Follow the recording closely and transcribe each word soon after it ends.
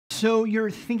So you're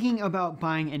thinking about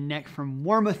buying a neck from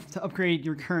Warmoth to upgrade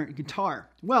your current guitar.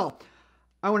 Well,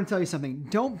 I want to tell you something.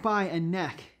 Don't buy a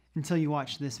neck until you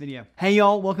watch this video. Hey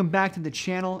y'all, welcome back to the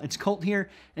channel. It's Colt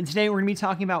here, and today we're gonna be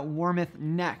talking about Warmoth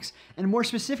necks, and more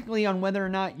specifically on whether or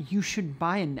not you should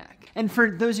buy a neck. And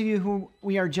for those of you who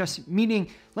we are just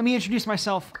meeting, let me introduce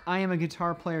myself. I am a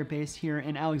guitar player based here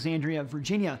in Alexandria,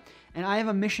 Virginia, and I have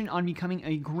a mission on becoming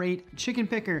a great chicken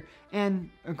picker and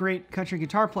a great country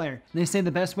guitar player. They say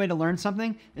the best way to learn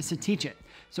something is to teach it.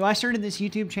 So I started this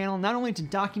YouTube channel not only to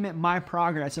document my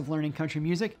progress of learning country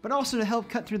music, but also to help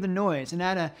cut through the noise and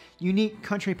add a unique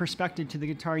country perspective to the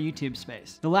guitar YouTube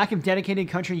space. The lack of dedicated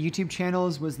country YouTube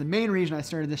channels was the main reason I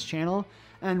started this channel,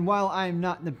 and while I'm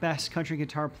not the best country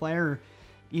guitar player, or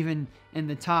even in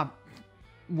the top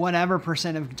whatever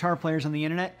 % of guitar players on the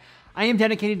internet, I am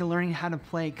dedicated to learning how to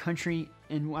play country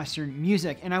and Western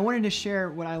music, and I wanted to share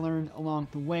what I learned along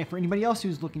the way for anybody else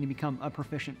who's looking to become a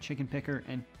proficient chicken picker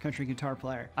and country guitar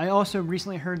player. I also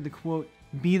recently heard the quote,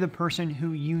 "Be the person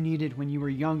who you needed when you were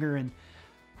younger," and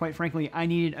quite frankly, I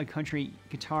needed a country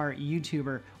guitar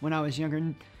YouTuber when I was younger.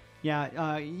 And yeah,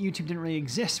 YouTube didn't really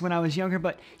exist when I was younger,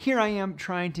 but here I am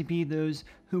trying to be those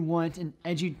who want an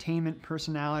edutainment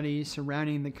personality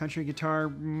surrounding the country guitar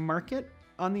market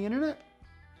on the internet.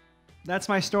 That's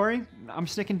my story. I'm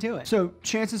sticking to it. So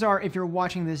chances are, if you're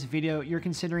watching this video, you're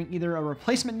considering either a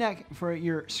replacement neck for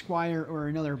your Squire or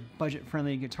another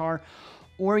budget-friendly guitar,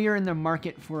 or you're in the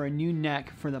market for a new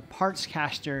neck for the parts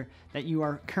caster that you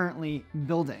are currently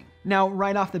building. Now,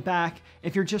 right off the back,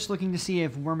 if you're just looking to see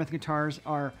if Warmoth guitars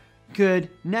are good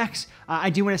necks,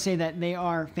 I do want to say that they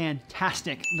are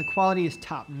fantastic. The quality is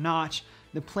top-notch.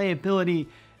 The playability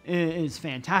is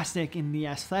fantastic, and the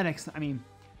aesthetics, I mean,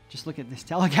 just look at this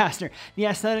Telecaster. The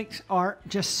aesthetics are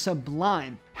just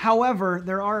sublime. However,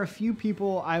 there are a few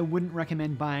people I wouldn't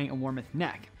recommend buying a Warmoth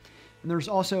neck. And there's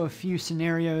also a few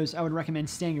scenarios I would recommend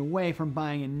staying away from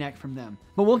buying a neck from them.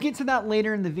 But we'll get to that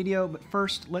later in the video, but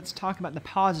first, let's talk about the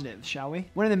positives, shall we?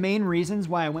 One of the main reasons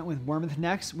why I went with Warmoth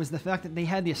necks was the fact that they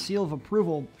had the seal of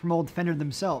approval from old Fender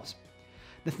themselves.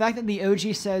 The fact that the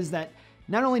OG says that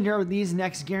not only are these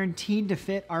necks guaranteed to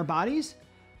fit our bodies,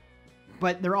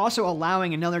 but they're also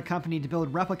allowing another company to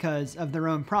build replicas of their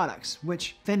own products,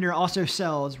 which Fender also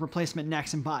sells replacement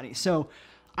necks and bodies. So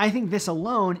I think this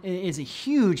alone is a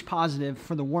huge positive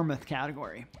for the Warmoth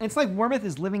category. It's like Warmoth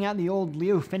is living out the old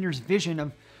Leo Fender's vision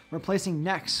of replacing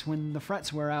necks when the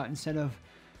frets wear out instead of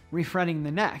refretting the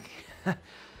neck.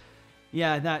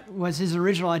 Yeah, that was his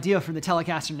original idea for the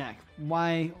Telecaster neck.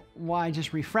 Why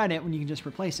just refret it when you can just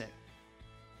replace it?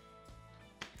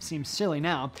 Seems silly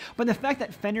now, but the fact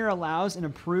that Fender allows and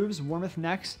approves Warmoth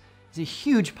necks is a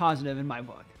huge positive in my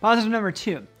book. Positive number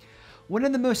 2. One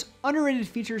of the most underrated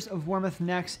features of Warmoth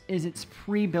necks is its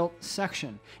pre-built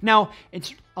section. Now,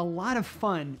 it's a lot of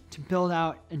fun to build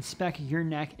out and spec your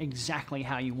neck exactly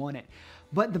how you want it,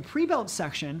 but the pre-built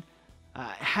section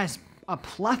has a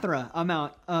plethora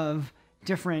amount of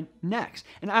different necks,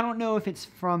 and I don't know if it's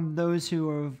from those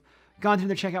who have gone through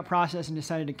the checkout process and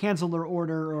decided to cancel their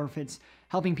order, or if it's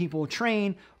helping people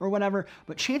train or whatever,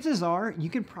 but chances are you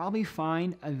could probably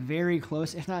find a very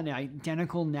close, if not an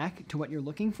identical neck to what you're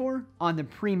looking for on the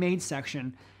pre-made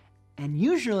section, and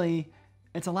usually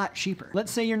it's a lot cheaper.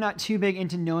 Let's say you're not too big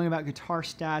into knowing about guitar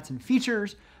stats and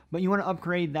features, but you want to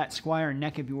upgrade that Squire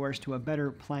neck of yours to a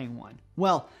better playing one.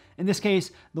 Well, in this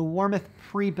case, the Warmoth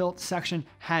pre-built section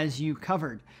has you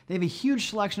covered. They have a huge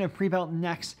selection of pre-built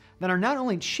necks that are not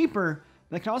only cheaper,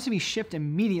 but can also be shipped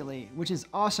immediately, which is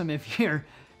awesome if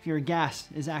your gas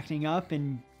is acting up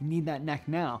and you need that neck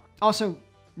now. Also,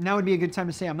 now would be a good time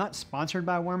to say I'm not sponsored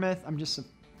by Warmoth. I'm just a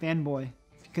fanboy,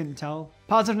 if you couldn't tell.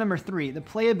 Positive number 3, the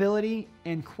playability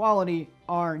and quality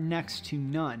are next to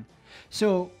none.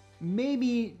 So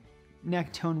maybe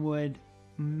neck tone wood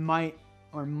might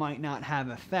or might not have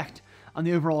effect on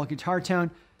the overall guitar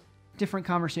tone. Different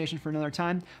conversation for another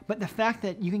time. But the fact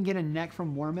that you can get a neck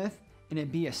from Warmoth and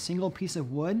it be a single piece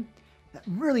of wood, that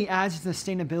really adds to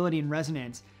sustainability and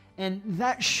resonance. And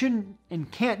that shouldn't and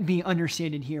can't be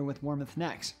understated here with Warmoth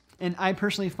necks. And I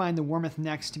personally find the Warmoth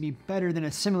necks to be better than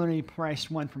a similarly priced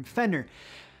one from Fender.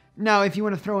 Now, if you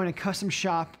want to throw in a custom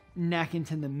shop neck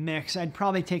into the mix, I'd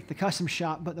probably take the custom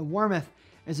shop, but the Warmoth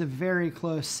is a very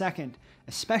close second,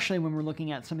 especially when we're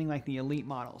looking at something like the Elite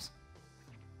models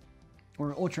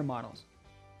or Ultra models.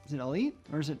 Is it Elite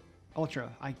or is it Ultra?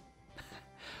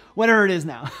 Whatever it is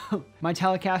now. My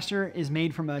Telecaster is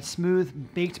made from a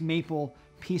smooth baked maple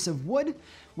piece of wood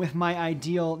with my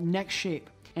ideal neck shape.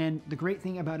 And the great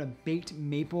thing about a baked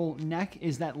maple neck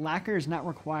is that lacquer is not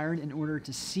required in order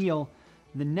to seal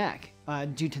the neck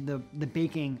due to the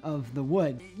baking of the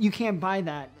wood. You can't buy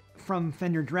that from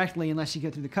Fender directly unless you go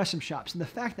through the custom shop. So the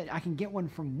fact that I can get one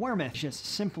from Warmoth is just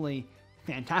simply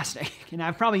fantastic. And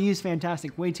I've probably used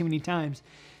fantastic way too many times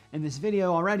in this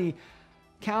video already.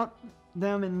 Count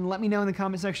them and let me know in the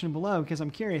comment section below, because I'm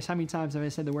curious how many times have I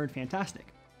said the word fantastic.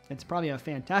 It's probably a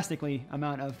fantastically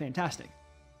amount of fantastic.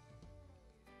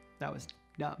 That was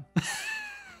dumb.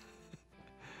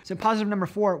 So positive number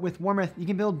 4, with Warmoth, you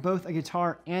can build both a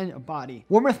guitar and a body.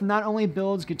 Warmoth not only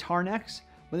builds guitar necks,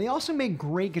 but they also make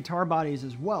great guitar bodies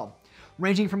as well,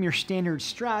 ranging from your standard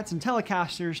Strats and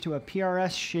Telecasters to a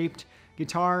PRS-shaped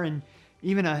guitar and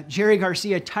even a Jerry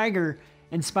Garcia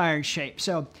Tiger-inspired shape.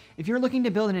 So if you're looking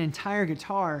to build an entire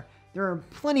guitar, there are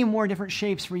plenty more different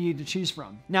shapes for you to choose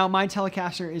from. Now, my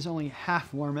Telecaster is only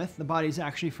half Warmoth. The body is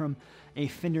actually from a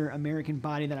Fender American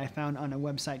body that I found on a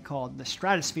website called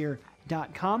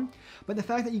thestratosphere.com. But the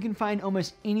fact that you can find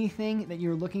almost anything that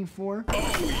you're looking for.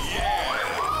 Oh,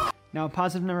 yeah! Now,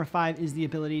 positive number 5 is the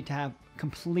ability to have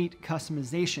complete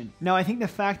customization. Now, I think the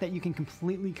fact that you can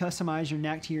completely customize your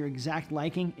neck to your exact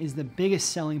liking is the biggest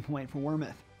selling point for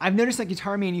Warmoth. I've noticed that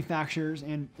guitar manufacturers,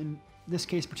 and in this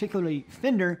case particularly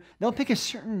Fender, they'll pick a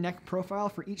certain neck profile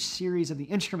for each series of the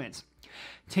instruments.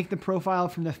 Take the profile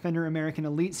from the Fender American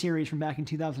Elite series from back in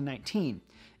 2019.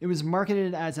 It was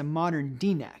marketed as a modern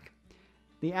D-neck.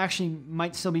 They actually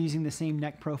might still be using the same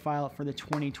neck profile for the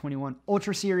 2021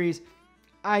 Ultra series.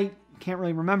 I can't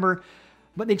really remember,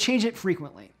 but they change it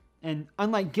frequently. And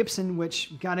unlike Gibson,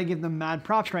 which gotta give them mad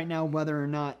props right now, whether or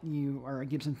not you are a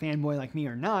Gibson fanboy like me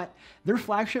or not, their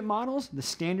flagship models, the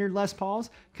standard Les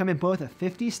Pauls, come in both a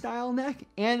 50s style neck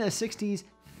and a 60s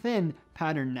thin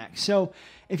pattern neck. So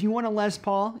if you want a Les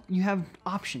Paul, you have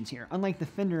options here, unlike the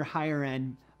Fender higher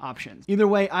end options. Either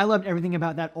way, I loved everything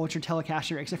about that Ultra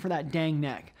Telecaster except for that dang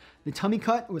neck. The tummy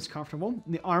cut was comfortable.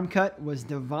 The arm cut was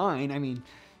divine. I mean,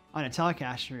 on a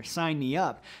Telecaster, sign me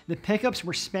up. The pickups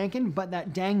were spanking, but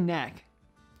that dang neck,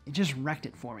 it just wrecked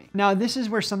it for me. Now, this is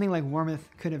where something like Warmoth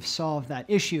could have solved that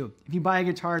issue. If you buy a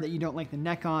guitar that you don't like the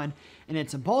neck on and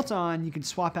it's a bolt-on, you could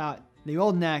swap out the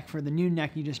old neck for the new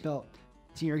neck you just built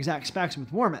to your exact specs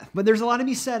with Warmoth. But there's a lot to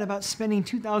be said about spending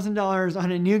 $2,000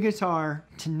 on a new guitar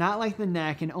to not like the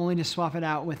neck and only to swap it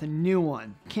out with a new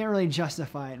one. Can't really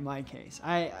justify it in my case.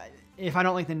 If I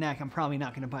don't like the neck, I'm probably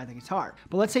not going to buy the guitar.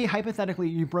 But let's say hypothetically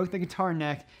you broke the guitar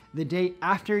neck the day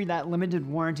after that limited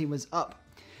warranty was up.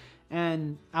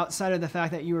 And outside of the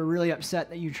fact that you were really upset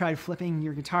that you tried flipping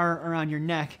your guitar around your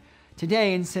neck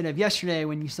today instead of yesterday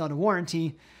when you still had a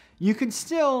warranty, you could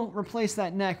still replace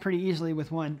that neck pretty easily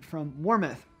with one from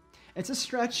Warmoth. It's a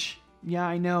stretch, yeah,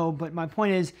 I know, but my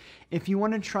point is, if you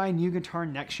want to try new guitar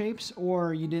neck shapes,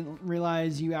 or you didn't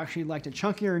realize you actually liked a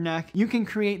chunkier neck, you can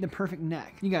create the perfect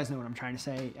neck. You guys know what I'm trying to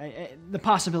say. The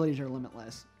possibilities are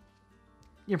limitless.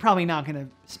 You're probably not going to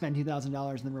spend $2,000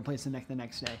 and then replace the neck the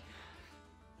next day.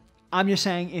 I'm just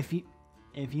saying, if you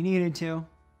needed to,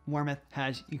 Warmoth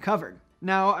has you covered.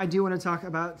 Now, I do want to talk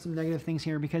about some negative things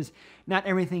here because not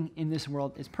everything in this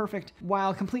world is perfect.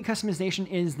 While complete customization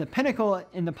is the pinnacle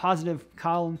in the positive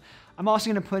column, I'm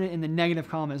also going to put it in the negative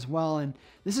column as well. And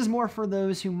this is more for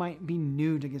those who might be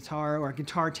new to guitar or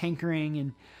guitar tinkering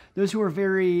and those who are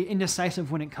very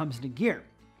indecisive when it comes to gear.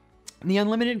 The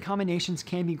unlimited combinations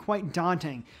can be quite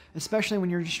daunting, especially when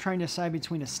you're just trying to decide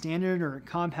between a standard or a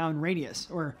compound radius,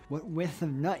 or what width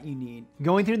of nut you need.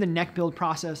 Going through the neck build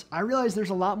process, I realized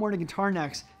there's a lot more to guitar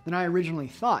necks than I originally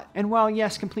thought. And while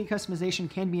yes, complete customization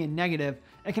can be a negative,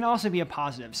 it can also be a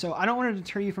positive. So I don't want to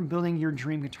deter you from building your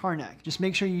dream guitar neck. Just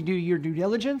make sure you do your due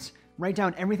diligence, write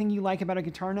down everything you like about a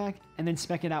guitar neck, and then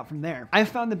spec it out from there. I've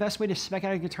found the best way to spec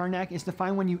out a guitar neck is to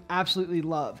find one you absolutely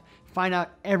love. Find out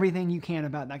everything you can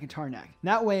about that guitar neck.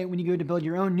 That way, when you go to build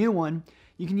your own new one,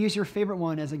 you can use your favorite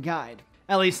one as a guide.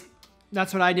 At least,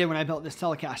 that's what I did when I built this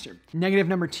Telecaster. Negative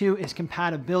number 2 is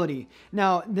compatibility.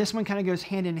 Now, this one kind of goes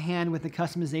hand in hand with the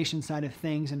customization side of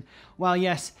things. And while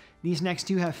yes, these necks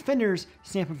do have Fender's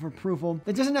stamp of approval,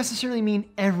 that doesn't necessarily mean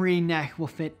every neck will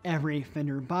fit every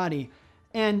Fender body.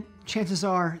 And chances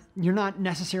are you're not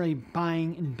necessarily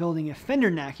buying and building a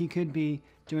Fender neck. You could be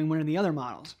doing one of the other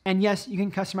models. And yes, you can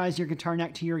customize your guitar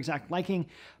neck to your exact liking,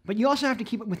 but you also have to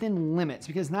keep it within limits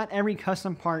because not every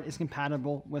custom part is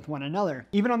compatible with one another.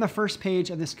 Even on the first page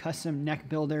of this custom neck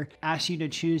builder asks you to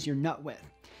choose your nut width.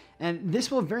 And this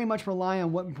will very much rely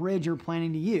on what bridge you're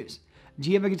planning to use. Do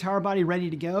you have a guitar body ready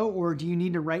to go, or do you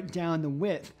need to write down the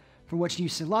width for what you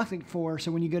selected for so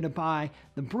when you go to buy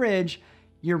the bridge,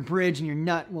 your bridge and your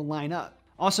nut will line up?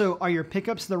 Also, are your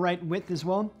pickups the right width as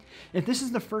well? If this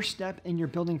is the first step in your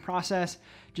building process,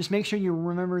 just make sure you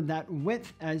remember that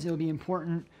width, as it'll be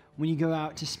important when you go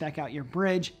out to spec out your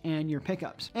bridge and your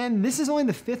pickups. And this is only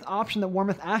the 5th option that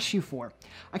Warmoth asks you for.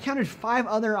 I counted 5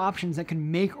 other options that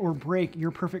can make or break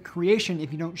your perfect creation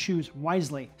if you don't choose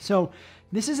wisely. So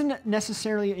this isn't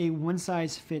necessarily a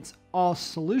one-size-fits-all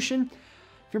solution.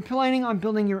 If you're planning on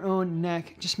building your own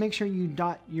neck, just make sure you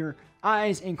dot your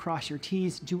I's and cross your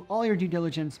T's. Do all your due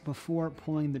diligence before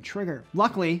pulling the trigger.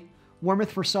 Luckily, Warmoth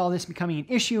foresaw this becoming an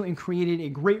issue and created a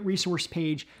great resource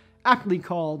page aptly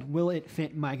called Will It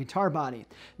Fit My Guitar Body?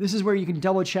 This is where you can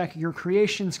double check your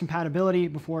creation's compatibility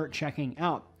before checking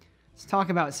out. Let's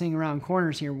talk about seeing around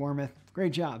corners here, Warmoth.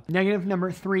 Great job. Negative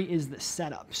number 3 is the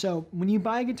setup. So when you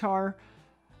buy a guitar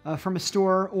from a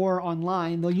store or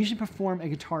online, they'll usually perform a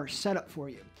guitar setup for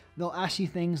you. They'll ask you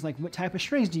things like, what type of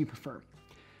strings do you prefer?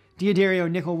 Diodario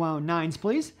nickel wound 9s,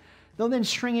 please. They'll then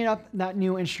string it up that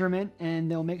new instrument and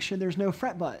they'll make sure there's no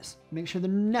fret buzz. Make sure the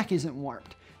neck isn't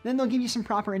warped. Then they'll give you some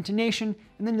proper intonation,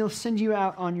 and then they'll send you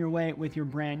out on your way with your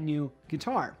brand new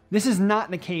guitar. This is not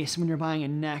the case when you're buying a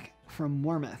neck from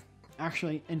Warmoth.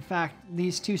 Actually, in fact,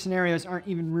 these two scenarios aren't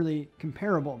even really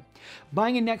comparable.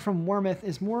 Buying a neck from Warmoth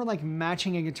is more like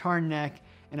matching a guitar neck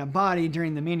and a body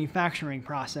during the manufacturing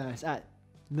process at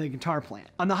the guitar plant.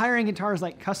 On the higher-end guitars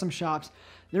like custom shops,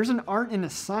 there's an art and a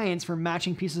science for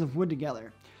matching pieces of wood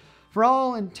together. For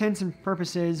all intents and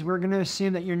purposes, we're going to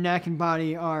assume that your neck and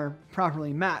body are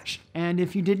properly matched. And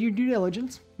if you did your due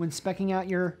diligence when speccing out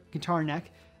your guitar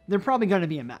neck, they're probably going to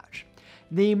be a match.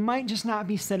 They might just not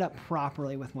be set up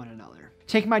properly with one another.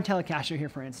 Take my Telecaster here,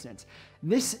 for instance.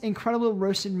 This incredible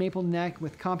roasted maple neck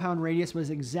with compound radius was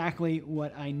exactly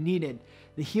what I needed.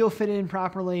 The heel fitted in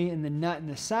properly, and the nut and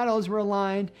the saddles were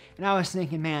aligned, and I was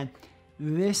thinking, man,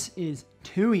 this is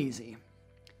too easy.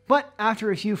 But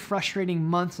after a few frustrating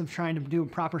months of trying to do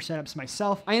proper setups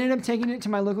myself, I ended up taking it to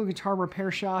my local guitar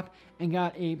repair shop and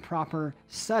got a proper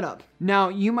setup. Now,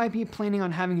 you might be planning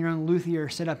on having your own luthier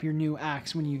set up your new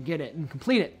axe when you get it and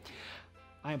complete it.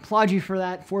 I applaud you for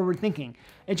that forward thinking.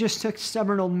 It just took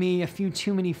stubborn old me a few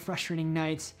too many frustrating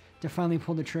nights to finally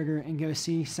pull the trigger and go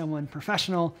see someone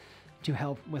professional to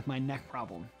help with my neck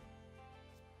problem.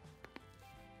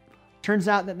 Turns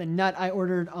out that the nut I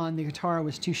ordered on the guitar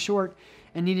was too short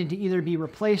and needed to either be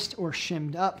replaced or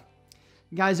shimmed up.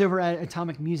 Guys over at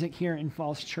Atomic Music here in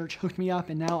Falls Church hooked me up,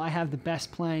 and now I have the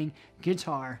best playing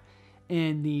guitar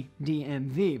in the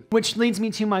DMV. Which leads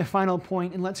me to my final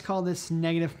point, and let's call this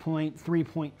negative point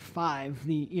 3.5,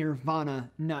 the Irvana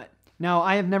nut. Now,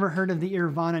 I have never heard of the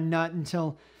Irvana nut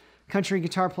until country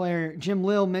guitar player Jim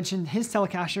Lill mentioned his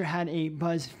Telecaster had a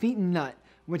Buzz Featon nut,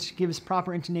 which gives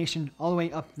proper intonation all the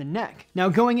way up the neck. Now,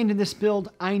 going into this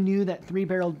build, I knew that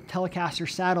 3-barreled Telecaster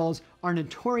saddles are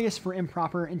notorious for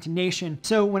improper intonation.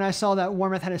 So when I saw that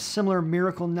Warmoth had a similar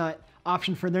miracle nut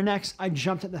option for their necks, I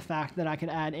jumped at the fact that I could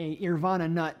add a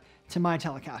Irvana nut to my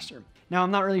Telecaster. Now,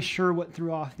 I'm not really sure what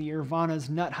threw off the Irvana's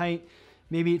nut height.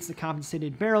 Maybe it's the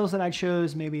compensated barrels that I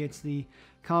chose. Maybe it's the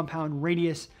compound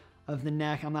radius of the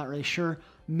neck. I'm not really sure.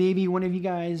 Maybe one of you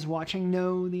guys watching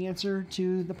know the answer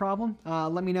to the problem.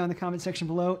 Let me know in the comment section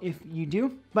below if you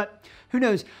do. But who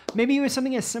knows? Maybe it was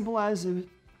something as simple as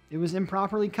it was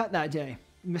improperly cut that day.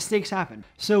 Mistakes happen.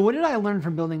 So what did I learn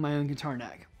from building my own guitar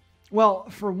neck? Well,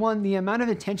 for one, the amount of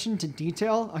attention to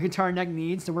detail a guitar neck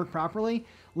needs to work properly,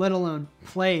 let alone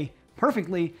play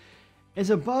perfectly, is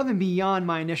above and beyond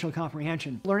my initial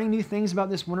comprehension. Learning new things about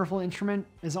this wonderful instrument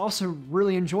is also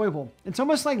really enjoyable. It's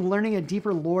almost like learning a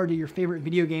deeper lore to your favorite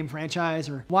video game franchise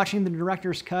or watching the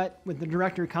director's cut with the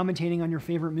director commentating on your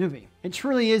favorite movie. It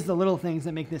truly is the little things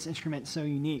that make this instrument so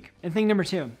unique. And thing number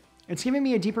 2, it's given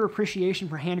me a deeper appreciation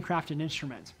for handcrafted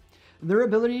instruments. Their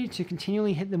ability to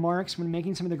continually hit the marks when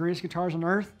making some of the greatest guitars on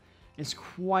earth is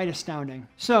quite astounding.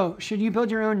 So, should you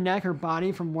build your own neck or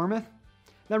body from Warmoth?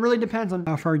 That really depends on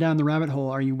how far down the rabbit hole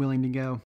are you willing to go.